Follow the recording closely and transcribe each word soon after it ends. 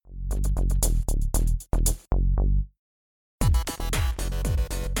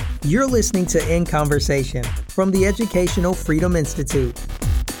You're listening to In Conversation from the Educational Freedom Institute.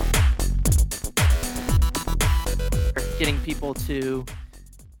 Getting people to,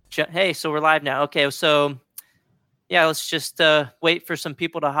 hey, so we're live now. Okay, so yeah, let's just wait for some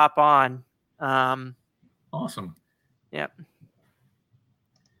people to hop on. Awesome. Yeah.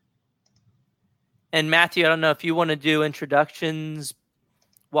 And Matthew, I don't know if you want to do introductions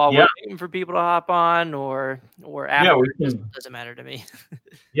while we're waiting for people to hop on, or after. It doesn't matter to me.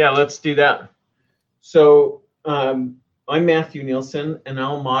 Yeah, let's do that. So I'm Matthew Nielsen, and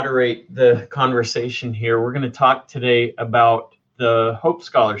I'll moderate the conversation here. We're going to talk today about the Hope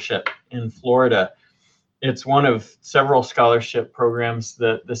Scholarship in Florida. It's one of several scholarship programs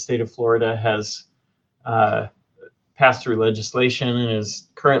that the state of Florida has passed through legislation and is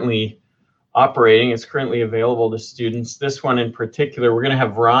currently operating. It's currently available to students. This one in particular, we're going to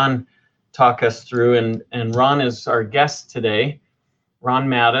have Ron talk us through, and Ron is our guest today. Ron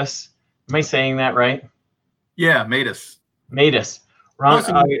Mattis. Am I saying that right? Yeah, Mattis. Ron,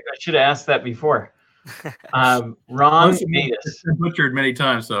 awesome. I should have asked that before. Ron Mattis. It's been butchered many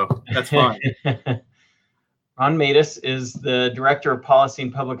times, so that's fine. Ron Mattis is the Director of Policy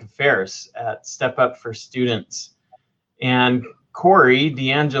and Public Affairs at Step Up for Students. And Corey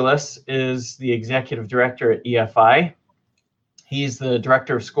DeAngelis is the Executive Director at EFI. He's the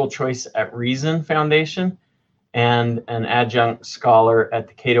Director of School Choice at Reason Foundation and an adjunct scholar at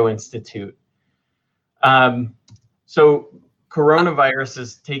the Cato Institute. So coronavirus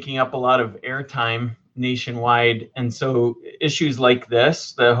is taking up a lot of airtime nationwide. And so issues like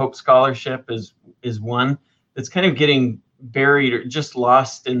this, the Hope Scholarship is one that's kind of getting buried or just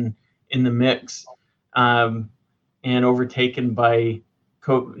lost in the mix. And overtaken by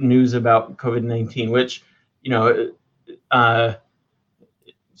news about COVID-19, which,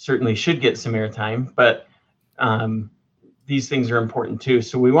 certainly should get some airtime, but these things are important too.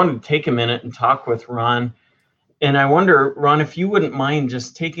 So we wanted to take a minute and talk with Ron. And I wonder, Ron, if you wouldn't mind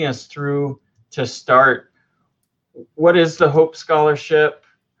just taking us through to start, what is the Hope Scholarship?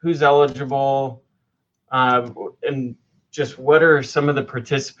 Who's eligible? And just what are some of the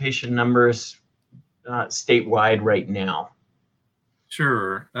participation numbers statewide right now?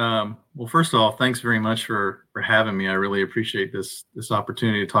 Sure. Well, first of all, thanks very much for having me. I really appreciate this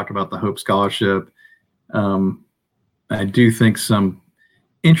opportunity to talk about the Hope Scholarship. I do think some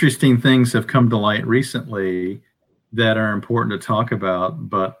interesting things have come to light recently that are important to talk about,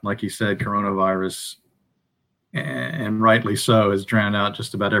 but like you said, coronavirus, and rightly so, has drowned out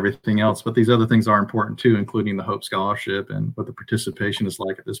just about everything else. But these other things are important too, including the Hope Scholarship and what the participation is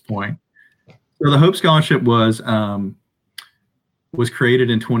like at this point. So the Hope Scholarship was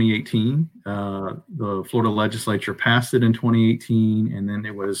created in 2018. The Florida legislature passed it in 2018, and then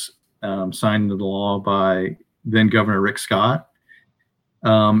it was signed into law by then Governor Rick Scott.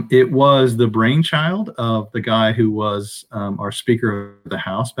 It was the brainchild of the guy who was our Speaker of the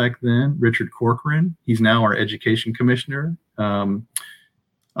House back then, Richard Corcoran. He's now our Education Commissioner.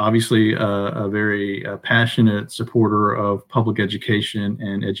 Obviously, a very passionate supporter of public education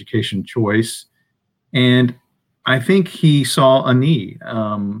and education choice. And I think he saw a need.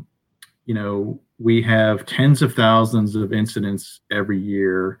 We have tens of thousands of incidents every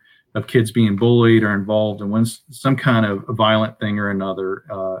year of kids being bullied or involved in some kind of violent thing or another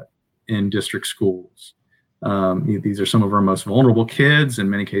in district schools. These are some of our most vulnerable kids. In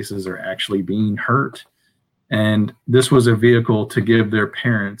many cases, are actually being hurt. And this was a vehicle to give their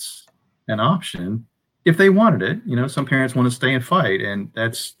parents an option if they wanted it. Some parents want to stay and fight, and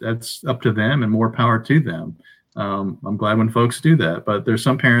that's up to them, and more power to them. I'm glad when folks do that, but there's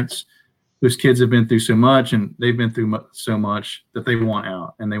some parents whose kids have been through so much, and they've been through so much that they want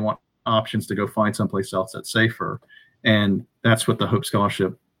out, and they want options to go find someplace else that's safer. And that's what the Hope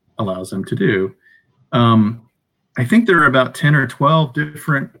Scholarship allows them to do. I think there are about 10 or 12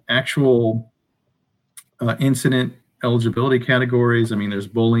 different actual incident eligibility categories. I mean, there's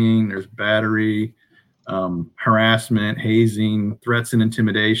bullying, there's battery, harassment, hazing, threats and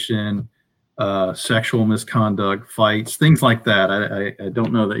intimidation, sexual misconduct, fights, things like that. I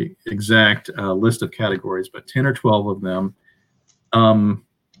don't know the exact list of categories, but 10 or 12 of them.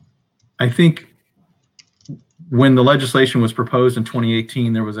 I think when the legislation was proposed in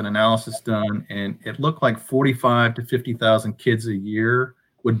 2018, there was an analysis done, and it looked like 45 to 50,000 kids a year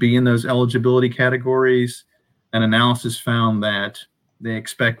would be in those eligibility categories. An analysis found that they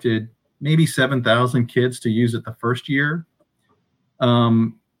expected maybe 7,000 kids to use it the first year.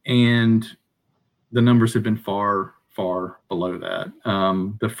 And the numbers have been far, far below that.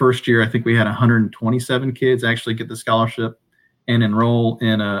 The first year, I think we had 127 kids actually get the scholarship and enroll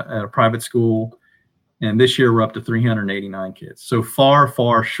in a private school. And this year we're up to 389 kids. So far,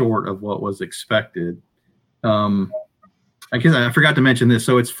 far short of what was expected. I guess I forgot to mention this.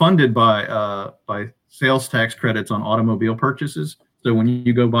 So it's funded by sales tax credits on automobile purchases. So when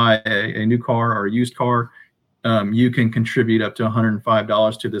you go buy a new car or a used car, you can contribute up to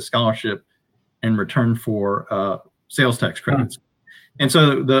 $105 to the scholarship in return for sales tax credits. And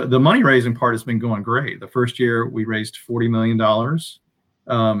so the money raising part has been going great. The first year we raised $40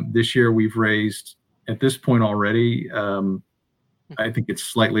 million. This year we've raised, at this point already, I think it's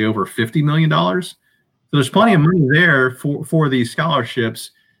slightly over $50 million. So there's plenty of money there for these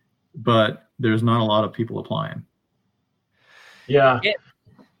scholarships, but there's not a lot of people applying. Yeah.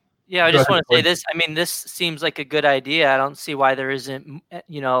 Yeah, I just want to say this. I mean, this seems like a good idea. I don't see why there isn't, a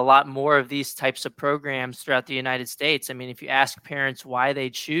lot more of these types of programs throughout the United States. I mean, if you ask parents why they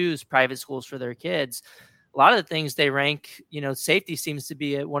choose private schools for their kids, a lot of the things they rank, safety seems to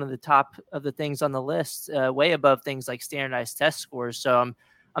be at one of the top of the things on the list, way above things like standardized test scores. So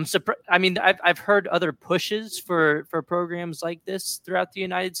I'm surprised. I mean, I've heard other pushes for programs like this throughout the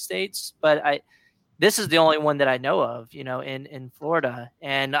United States, but this is the only one that I know of, in Florida.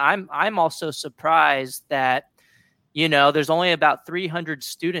 And I'm also surprised that, there's only about 300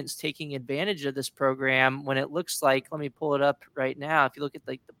 students taking advantage of this program when it looks like, let me pull it up right now. If you look at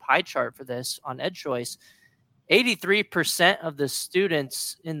the pie chart for this on EdChoice, 83% of the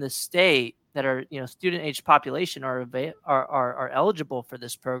students in the state that are, student age population are eligible for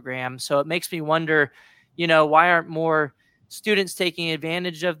this program. So it makes me wonder, why aren't more students taking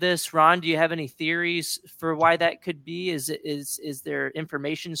advantage of this? Ron, do you have any theories for why that could be? Is there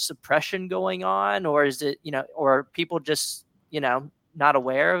information suppression going on, or is it, or are people just, not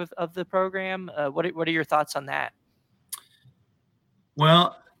aware of the program? What are your thoughts on that?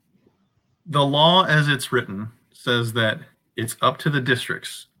 Well, the law as it's written says that it's up to the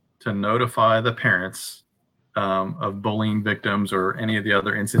districts to notify the parents of bullying victims or any of the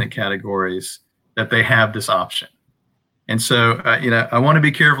other incident categories that they have this option. And so, I want to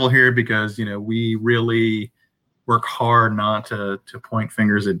be careful here because, we really work hard not to point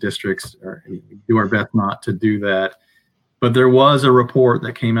fingers at districts, or do our best not to do that. But there was a report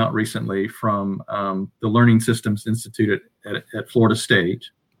that came out recently from the Learning Systems Institute at Florida State,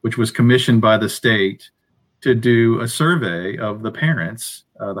 which was commissioned by the state to do a survey of the parents,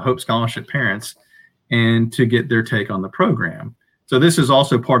 the Hope Scholarship parents, and to get their take on the program. So this is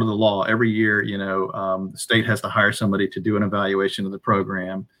also part of the law. Every year, the state has to hire somebody to do an evaluation of the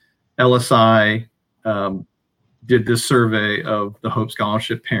program. LSI did this survey of the Hope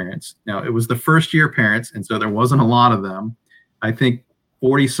Scholarship parents. Now, it was the first year parents, and so there wasn't a lot of them. I think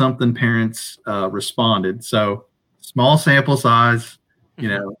 40-something parents responded. So small sample size,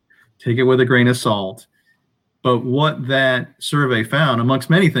 take it with a grain of salt. But what that survey found, amongst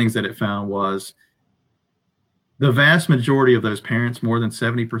many things that it found, was the vast majority of those parents, more than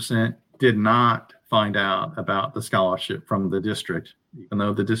 70%, did not find out about the scholarship from the district, even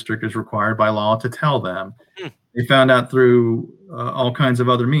though the district is required by law to tell them. They found out through all kinds of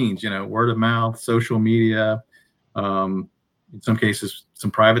other means, word of mouth, social media. In some cases,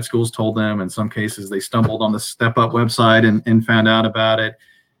 some private schools told them. In some cases, they stumbled on the Step Up website and found out about it.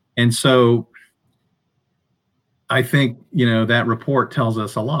 And so I think, that report tells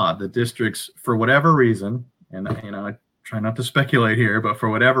us a lot. The districts, for whatever reason, and, I try not to speculate here, but for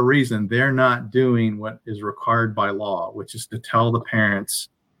whatever reason, they're not doing what is required by law, which is to tell the parents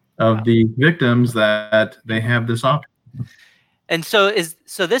of the victims that they have this option. And so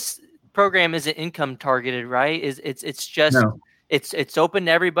this program isn't income targeted, right? It's just, no. It's open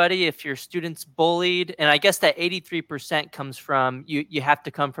to everybody. If your student's bullied, and I guess that 83% comes from, you have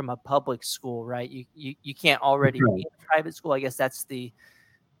to come from a public school, right? You can't already be in a private school. I guess that's the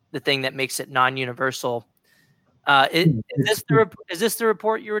thing that makes it non-universal. Is this the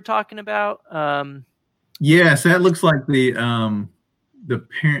report you were talking about? Yes, that looks like the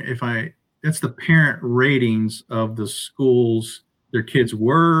parent. That's the parent ratings of the schools their kids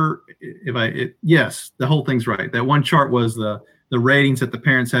were. Yes, the whole thing's right. That one chart was the ratings that the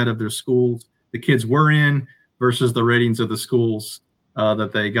parents had of their schools the kids were in versus the ratings of the schools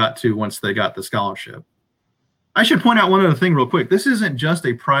that they got to once they got the scholarship. I should point out one other thing real quick. This isn't just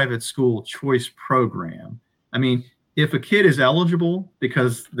a private school choice program. I mean, if a kid is eligible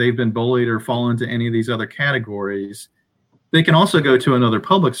because they've been bullied or fall into any of these other categories, they can also go to another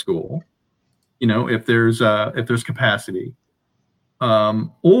public school, if there's capacity,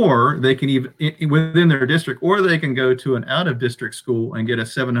 or they can even within their district, or they can go to an out-of-district school and get a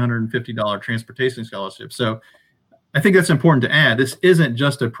 $750 transportation scholarship. So I think that's important to add. This isn't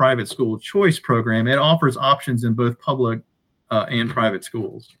just a private school choice program. It offers options in both public and private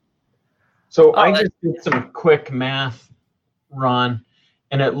schools. So I just did some quick math, Ron,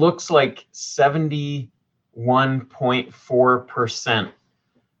 and it looks like 71.4%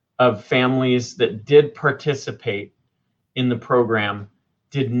 of families that did participate in the program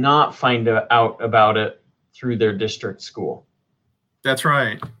did not find out about it through their district school. That's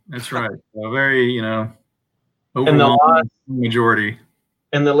right. That's right. A very, overwhelming majority.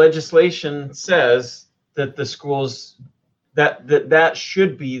 And the legislation says that the schools, that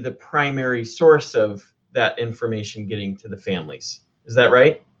should be the primary source of that information getting to the families. Is that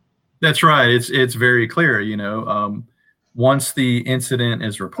right? That's right. It's very clear. Once the incident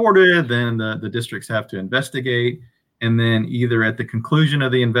is reported, then the districts have to investigate. And then either at the conclusion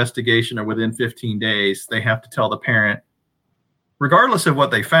of the investigation or within 15 days, they have to tell the parent, regardless of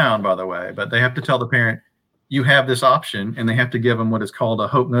what they found, by the way, but they have to tell the parent, you have this option, and they have to give them what is called a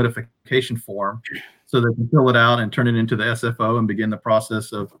HOPE notification form so they can fill it out and turn it into the SFO and begin the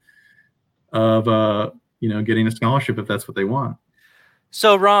process of getting a scholarship if that's what they want.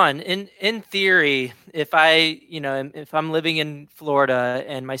 So Ron, in theory, if I'm living in Florida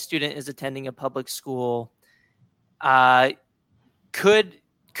and my student is attending a public school, could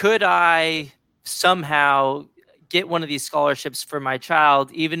I somehow get one of these scholarships for my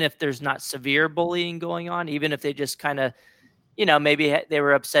child, even if there's not severe bullying going on, even if they just kind of, maybe they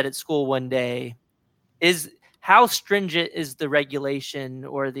were upset at school one day? How stringent is the regulation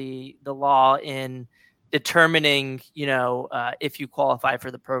or the law in determining, if you qualify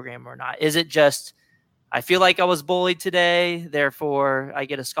for the program or not? Is it just, I feel like I was bullied today, therefore I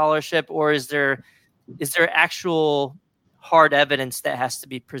get a scholarship, or is there actual hard evidence that has to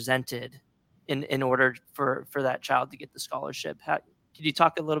be presented in order for that child to get the scholarship? Could you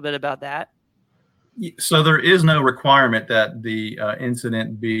talk a little bit about that? So there is no requirement that the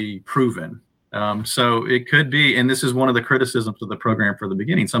incident be proven. So it could be, and this is one of the criticisms of the program for the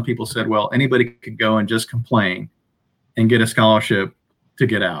beginning. Some people said, well, anybody could go and just complain and get a scholarship to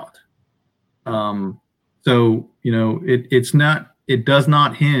get out. It does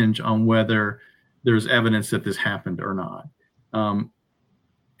not hinge on whether there's evidence that this happened or not.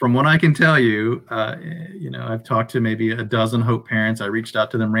 From what I can tell you, I've talked to maybe a dozen HOPE parents. I reached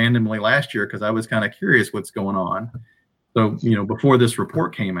out to them randomly last year because I was kind of curious what's going on. So, before this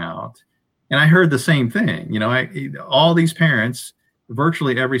report came out, and I heard the same thing. All these parents,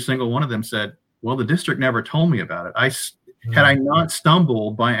 virtually every single one of them said, well, the district never told me about it. Had I not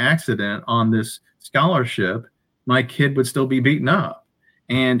stumbled by accident on this scholarship, my kid would still be beaten up.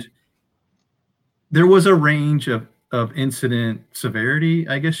 And there was a range of incident severity,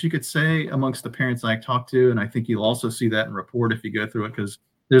 I guess you could say, amongst the parents I talked to. And I think you'll also see that in report if you go through it, because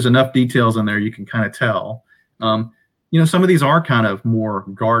there's enough details in there you can kind of tell. Some of these are kind of more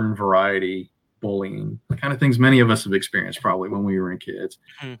garden variety bullying, the kind of things many of us have experienced probably when we were kids.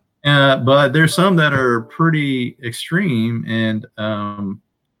 Mm-hmm. But there's some that are pretty extreme and,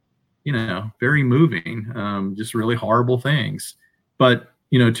 very moving, just really horrible things. But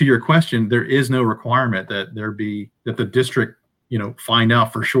to your question, there is no requirement that the district, find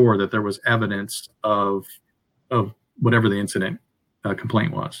out for sure that there was evidence of whatever the incident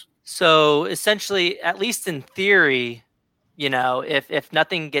complaint was. So essentially, at least in theory, if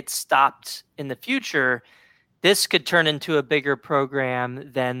nothing gets stopped in the future, this could turn into a bigger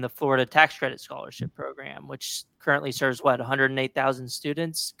program than the Florida Tax Credit Scholarship Program, which currently serves 108,000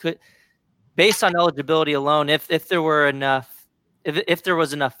 students. Based on eligibility alone, if there were enough. If there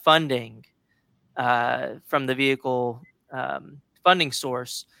was enough funding from the vehicle funding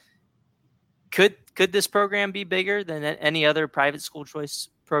source, could this program be bigger than any other private school choice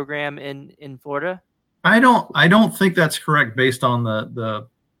program in Florida? I don't think that's correct based on the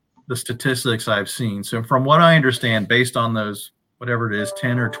statistics I've seen. So from what I understand, based on those, whatever it is,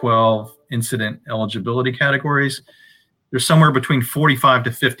 10 or 12 incident eligibility categories, there's somewhere between 45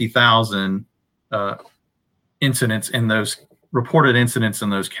 to 50,000 incidents in those reported incidents in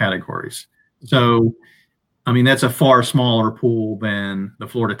those categories. So, that's a far smaller pool than the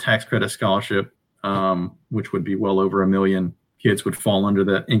Florida Tax Credit Scholarship, which would be well over 1 million kids would fall under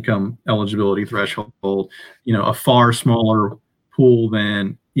that income eligibility threshold. A far smaller pool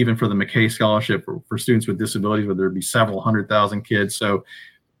than even for the McKay Scholarship for students with disabilities, where there'd be several 100,000 kids. So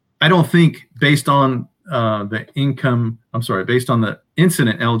I don't think based on the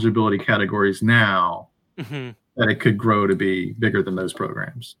incident eligibility categories now, mm-hmm. that it could grow to be bigger than those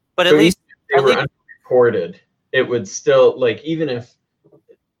programs. But at least they were unreported, it would still, even if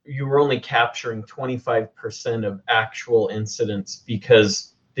you were only capturing 25% of actual incidents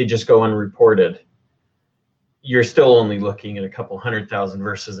because they just go unreported, you're still only looking at a couple 100,000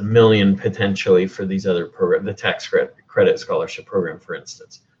 versus 1 million potentially for these other programs, the tax credit scholarship program, for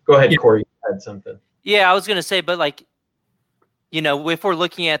instance. Go ahead, Corey. had something. Yeah, I was going to say, but like, if we're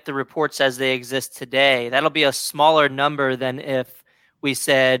looking at the reports as they exist today, that'll be a smaller number than if we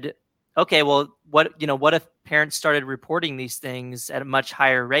said, okay, well, what if parents started reporting these things at a much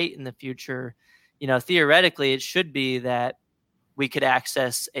higher rate in the future? Theoretically, it should be that we could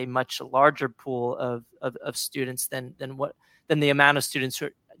access a much larger pool of students than the amount of students who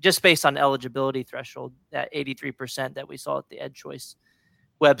are, just based on eligibility threshold, that 83% that we saw at the EdChoice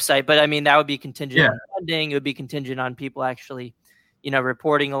website. But I mean, that would be contingent on funding. It would be contingent on people actually,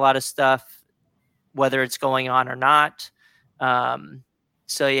 reporting a lot of stuff, whether it's going on or not.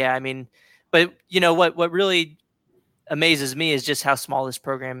 So yeah, I mean, but what really amazes me is just how small this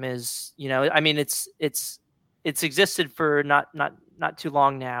program is. I mean, it's existed for not too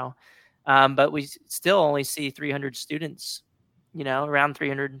long now, but we still only see 300 students. Around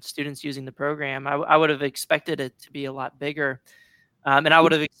 300 students using the program. I would have expected it to be a lot bigger, and I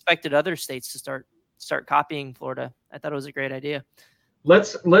would have expected other states to start copying Florida. I thought it was a great idea.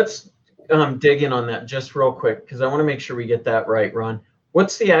 Let's dig in on that just real quick, because I want to make sure we get that right, Ron.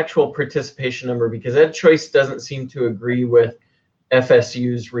 What's the actual participation number? Because EdChoice doesn't seem to agree with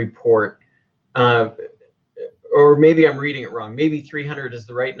FSU's report, or maybe I'm reading it wrong. Maybe 300 is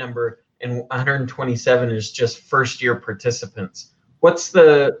the right number, and 127 is just first-year participants. What's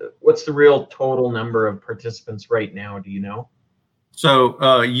the real total number of participants right now? Do you know?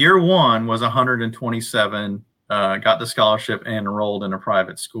 So year one was 127, got the scholarship and enrolled in a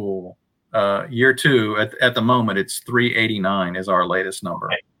private school. Year two, at the moment, it's 389 is our latest number.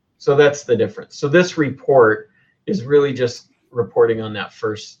 Okay. So that's the difference. So this report is really just reporting on that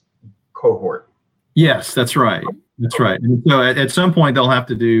first cohort. Yes, that's right. That's right. And so at some point they'll have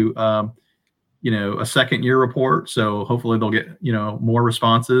to do, a second year report. So hopefully they'll get, more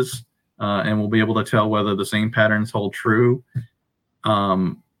responses, and we'll be able to tell whether the same patterns hold true. I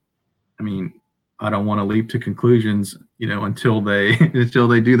mean, I don't want to leap to conclusions, until they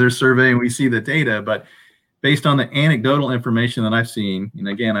do their survey and we see the data. But based on the anecdotal information that I've seen, and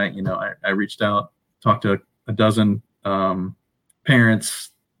again, I reached out, talked to a dozen parents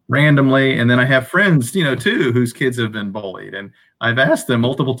randomly, and then I have friends, too, whose kids have been bullied, and I've asked them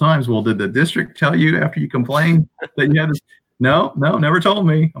multiple times, well, did the district tell you after you complained that you had this? No, never told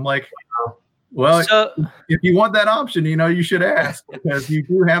me. I'm like, well, if you want that option, you should ask, because you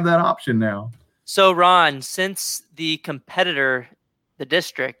do have that option now. So Ron, since the competitor, the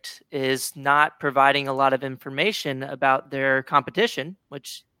district, is not providing a lot of information about their competition,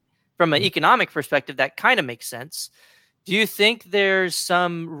 which from an economic perspective, that kind of makes sense. Do you think there's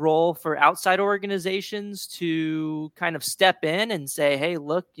some role for outside organizations to kind of step in and say, hey,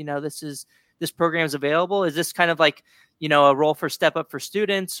 look, this program is available? Is this kind of like, a role for Step Up for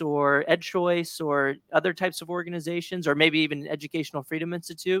Students or EdChoice or other types of organizations, or maybe even Educational Freedom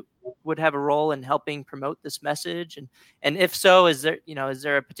Institute would have a role in helping promote this message? And if so, is there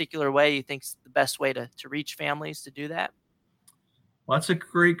a particular way you think is the best way to reach families to do that? Well, that's a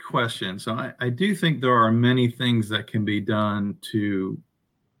great question. So I do think there are many things that can be done to,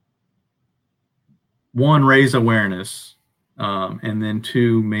 one, raise awareness, and then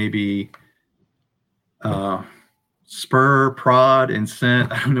two, maybe spur, prod, incent,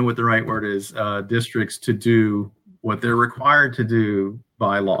 I don't know what the right word is, districts to do what they're required to do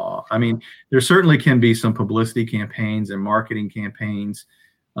by law. I mean, there certainly can be some publicity campaigns and marketing campaigns.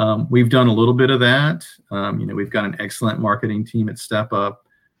 We've done a little bit of that. We've got an excellent marketing team at Step Up.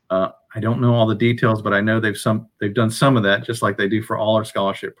 I don't know all the details, but I know they've done some of that, just like they do for all our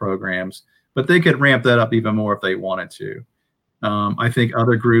scholarship programs. But they could ramp that up even more if they wanted to. I think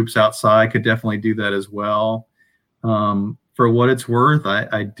other groups outside could definitely do that as well. For what it's worth,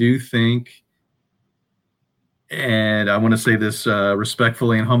 I do think, and I want to say this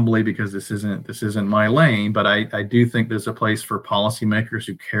respectfully and humbly, because this isn't my lane, but I do think there's a place for policymakers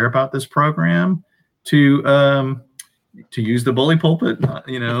who care about this program to use the bully pulpit,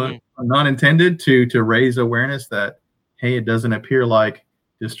 not intended, to raise awareness that, hey, it doesn't appear like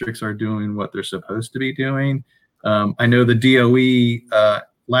districts are doing what they're supposed to be doing. I know the DOE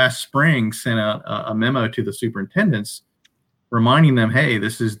last spring sent out a memo to the superintendents reminding them, hey,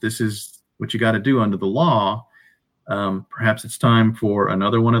 this is what you got to do under the law. Perhaps it's time for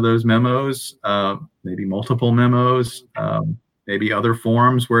another one of those memos, maybe multiple memos, maybe other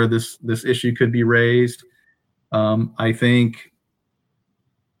forums where this issue could be raised. I think,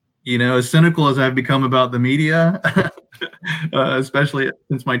 as cynical as I've become about the media, especially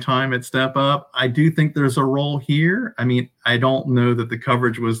since my time at Step Up, I do think there's a role here. I mean, I don't know that the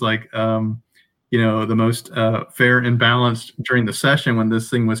coverage was like, the most fair and balanced during the session when this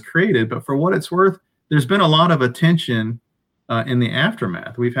thing was created, but for what it's worth, there's been a lot of attention in the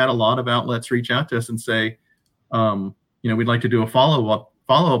aftermath. We've had a lot of outlets reach out to us and say, we'd like to do a follow-up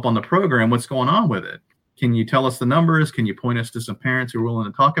on the program. What's going on with it? Can you tell us the numbers? Can you point us to some parents who are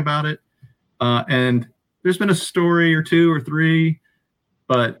willing to talk about it? And there's been a story or two or three,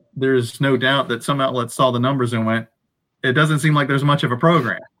 but there's no doubt that some outlets saw the numbers and went, it doesn't seem like there's much of a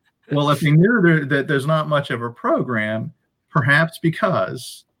program. Well, if they knew that there's not much of a program, perhaps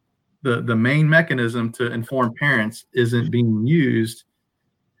because the main mechanism to inform parents isn't being used,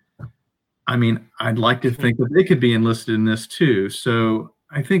 I mean, I'd like to think that they could be enlisted in this too. So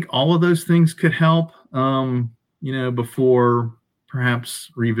I think all of those things could help, before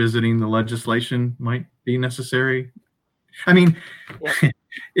perhaps revisiting the legislation might be necessary. I mean,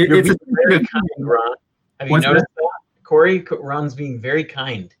 it's very kind, Ron. Have you noticed that? Corey, Ron's being very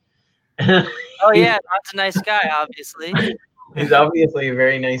kind. Oh yeah, Ron's a nice guy, obviously. He's obviously a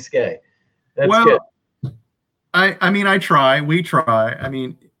very nice guy. That's good. I try. We try. I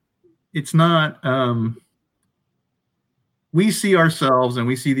mean, it's not. We see ourselves and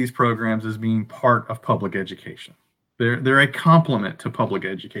we see these programs as being part of public education. They're a complement to public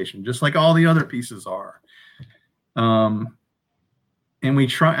education, just like all the other pieces are. And we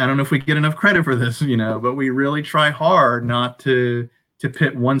try. I don't know if we get enough credit for this, but we really try hard not to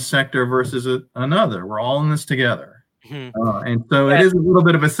pit one sector versus another. We're all in this together. And so it is a little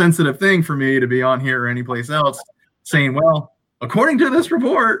bit of a sensitive thing for me to be on here or anyplace else saying, well, according to this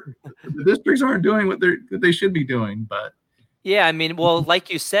report, the districts aren't doing what they should be doing. But yeah, I mean, well,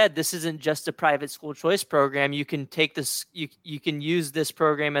 like you said, this isn't just a private school choice program. You can take this, you can use this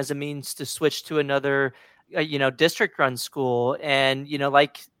program as a means to switch to another, district-run school. And,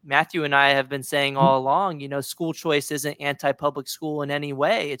 like Matthew and I have been saying all along, school choice isn't anti-public school in any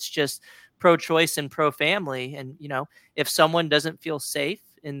way. It's just pro-choice and pro-family. And, if someone doesn't feel safe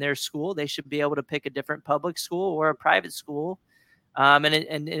in their school, they should be able to pick a different public school or a private school.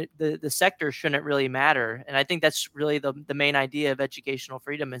 The sector shouldn't really matter. And I think that's really the main idea of Educational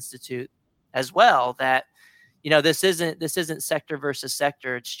Freedom Institute as well, that, this isn't sector versus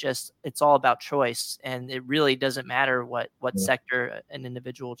sector. It's all about choice. And it really doesn't matter what sector an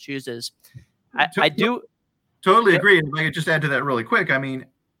individual chooses. I do totally agree. And if I could just add to that really quick, I mean,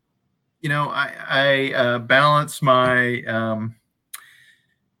 I balance my,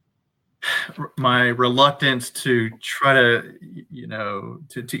 my reluctance to try to,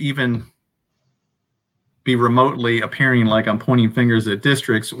 to even be remotely appearing like I'm pointing fingers at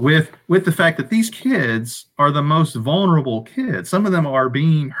districts with the fact that these kids are the most vulnerable kids. Some of them are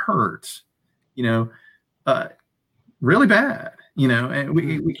being hurt, really bad, and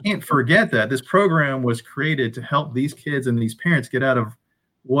we can't forget that this program was created to help these kids and these parents get out of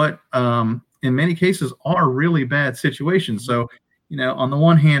what, in many cases, are really bad situations. So, on the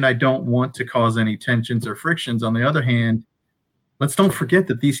one hand, I don't want to cause any tensions or frictions. On the other hand, let's don't forget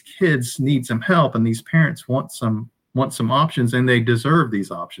that these kids need some help and these parents want some options, and they deserve these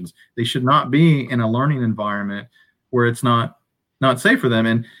options. They should not be in a learning environment where it's not safe for them.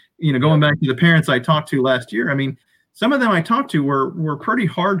 And, going back to the parents I talked to last year, I mean, some of them I talked to were pretty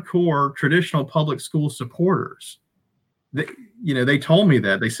hardcore traditional public school supporters. They told me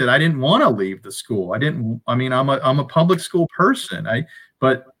that. They said, I didn't want to leave the school. I'm a public school person.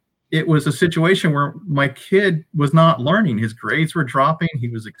 But it was a situation where my kid was not learning. His grades were dropping. He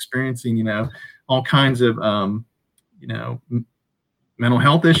was experiencing, all kinds of, mental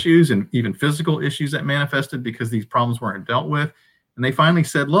health issues and even physical issues that manifested because these problems weren't dealt with. And they finally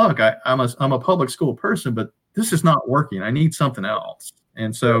said, look, I'm a public school person, but this is not working. I need something else.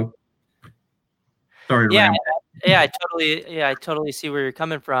 And so, sorry to ramble. Yeah, I totally see where you're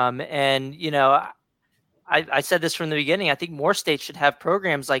coming from. And, I said this from the beginning. I think more states should have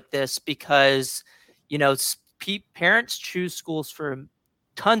programs like this because, parents choose schools for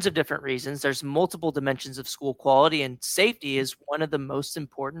tons of different reasons. There's multiple dimensions of school quality, and safety is one of the most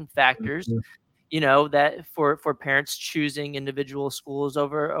important factors, that for parents choosing individual schools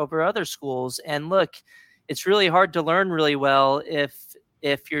over other schools. And look, it's really hard to learn really well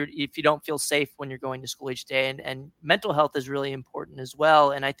if you don't feel safe when you're going to school each day, and mental health is really important as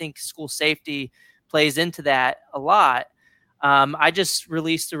well. And I think school safety plays into that a lot. I just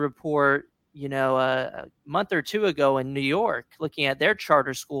released a report, a month or two ago in New York, looking at their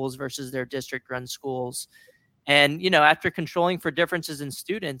charter schools versus their district-run schools. And, after controlling for differences in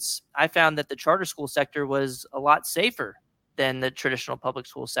students, I found that the charter school sector was a lot safer than the traditional public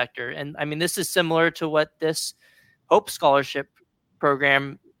school sector. And I mean, this is similar to what this Hope Scholarship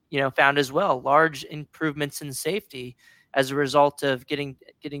program, found as well. Large improvements in safety as a result of getting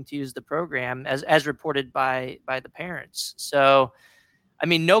to use the program as reported by the parents. So I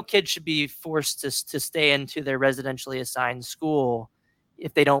mean, no kid should be forced to stay into their residentially assigned school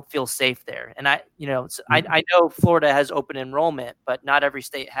if they don't feel safe there. And I know Florida has open enrollment, but not every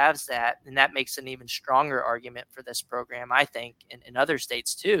state has that. And that makes an even stronger argument for this program, I think, in other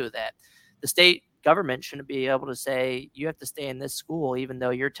states too, that the state government shouldn't be able to say, you have to stay in this school, even though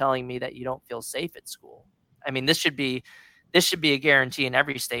you're telling me that you don't feel safe at school. I mean, this should be a guarantee in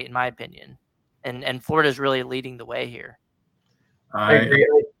every state, in my opinion. And Florida is really leading the way here. I agree.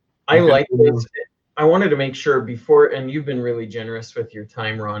 I like this. I wanted to make sure before, and you've been really generous with your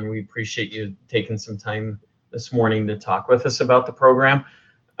time, Ron. We appreciate you taking some time this morning to talk with us about the program.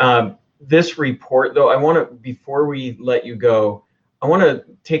 This report, though, before we let you go, I want to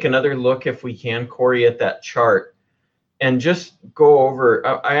take another look, if we can, Corey, at that chart and just go over.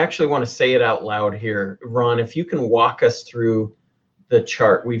 I actually want to say it out loud here. Ron, if you can walk us through the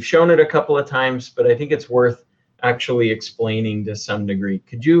chart. We've shown it a couple of times, but I think it's worth actually explaining to some degree.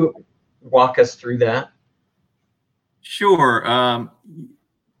 Could you walk us through that? Sure.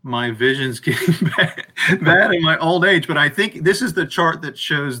 My vision's getting bad in my old age, but I think this is the chart that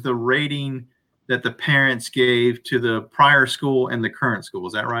shows the rating that the parents gave to the prior school and the current school.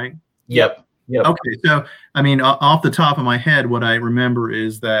 Is that right? Yep. Okay. So, I mean, off the top of my head, what I remember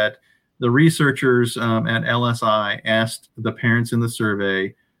is that the researchers at LSI asked the parents in the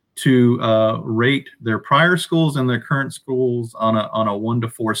survey to rate their prior schools and their current schools on a 1 to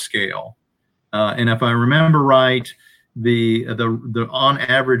 4 scale. And if I remember right, the on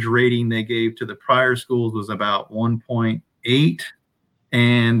average rating they gave to the prior schools was about 1.8,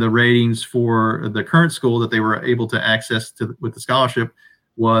 and the ratings for the current school that they were able to access with the scholarship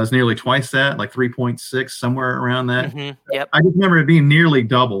was nearly twice that, like 3.6, somewhere around that. Mm-hmm. Yep. I just remember it being nearly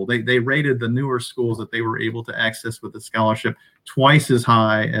double. They rated the newer schools that they were able to access with the scholarship twice as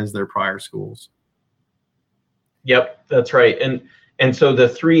high as their prior schools. Yep, that's right. And so the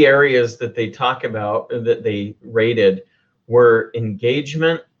 3 areas that they talk about that they rated were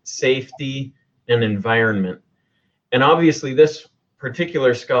engagement, safety, and environment. And obviously this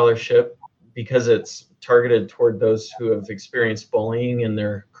particular scholarship, because it's targeted toward those who have experienced bullying in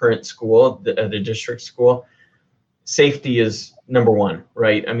their current school, the district school, safety is number 1,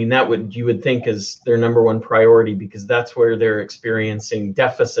 right? I mean, you would think is their number 1 priority, because that's where they're experiencing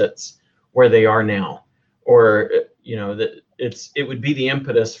deficits where they are now, or it would be the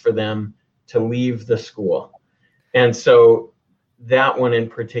impetus for them to leave the school. And so that one in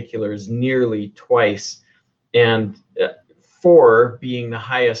particular is nearly twice, and 4 being the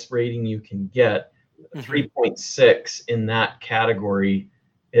highest rating you can get. 3.6 in that category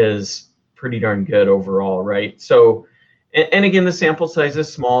is pretty darn good overall, right? So, and again, the sample size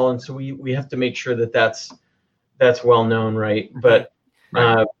is small, and so we have to make sure that that's well known, right? But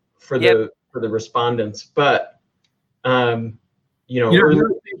for the respondents, but another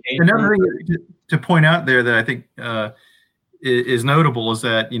thing to point out there that I think is notable is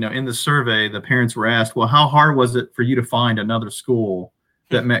that in the survey the parents were asked, well, how hard was it for you to find another school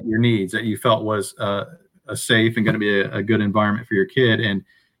that met your needs, that you felt was a safe and going to be a good environment for your kid? And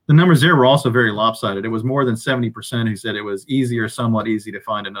the numbers there were also very lopsided. It was more than 70% who said it was easy or somewhat easy to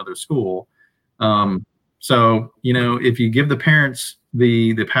find another school. So, if you give the parents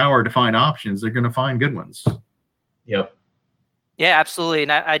the power to find options, they're going to find good ones. Yep. Yeah, absolutely.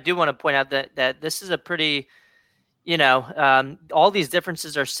 And I do want to point out that this is a pretty, all these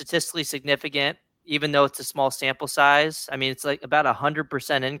differences are statistically significant, even though it's a small sample size. I mean, it's like about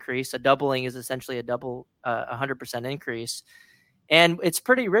 100% increase. A doubling is essentially a 100% increase. And it's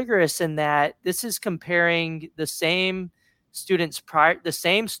pretty rigorous in that this is comparing the same students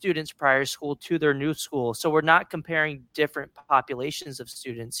prior school to their new school. So we're not comparing different populations of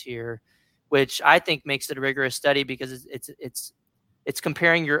students here, which I think makes it a rigorous study, because it's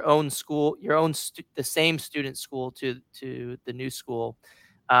comparing your own school, the same student school to the new school.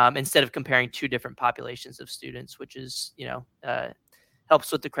 Instead of comparing 2 different populations of students, which is,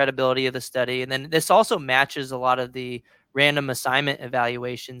 helps with the credibility of the study. And then this also matches a lot of the random assignment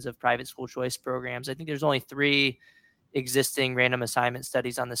evaluations of private school choice programs. I think there's only 3 existing random assignment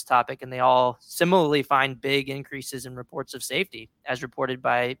studies on this topic, and they all similarly find big increases in reports of safety as reported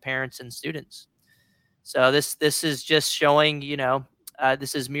by parents and students. So this is just showing,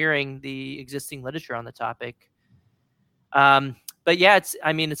 this is mirroring the existing literature on the topic. But yeah, it's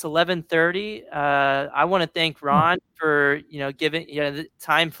 11:30. I want to thank Ron for, giving, the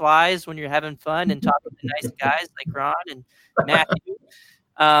time flies when you're having fun and talking to nice guys like Ron and Matthew.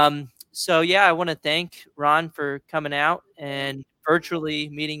 So yeah, I want to thank Ron for coming out and virtually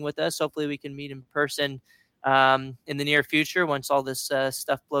meeting with us. Hopefully we can meet in person in the near future once all this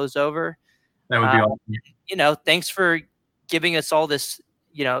stuff blows over. That would be awesome. Thanks for giving us all this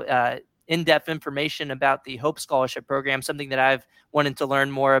in-depth information about the Hope Scholarship Program, something that I've wanted to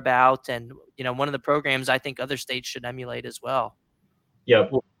learn more about. And, one of the programs I think other states should emulate as well. Yeah.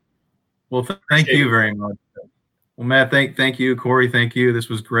 Well, thank you very much. Well, Matt, thank you. Corey, thank you. This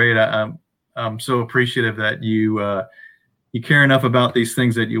was great. I'm so appreciative that you care enough about these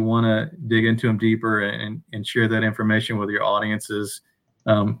things that you want to dig into them deeper and share that information with your audiences.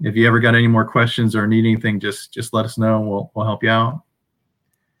 If you ever got any more questions or need anything, just let us know. We'll help you out.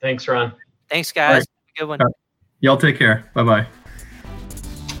 Thanks, Ron. Thanks, guys. Right. Good one. Y'all take care. Bye-bye.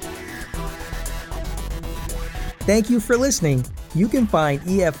 Thank you for listening. You can find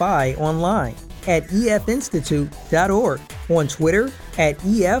EFI online at efinstitute.org, on Twitter at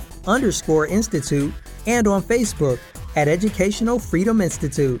 @EF_Institute, and on Facebook at Educational Freedom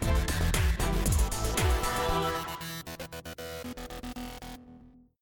Institute.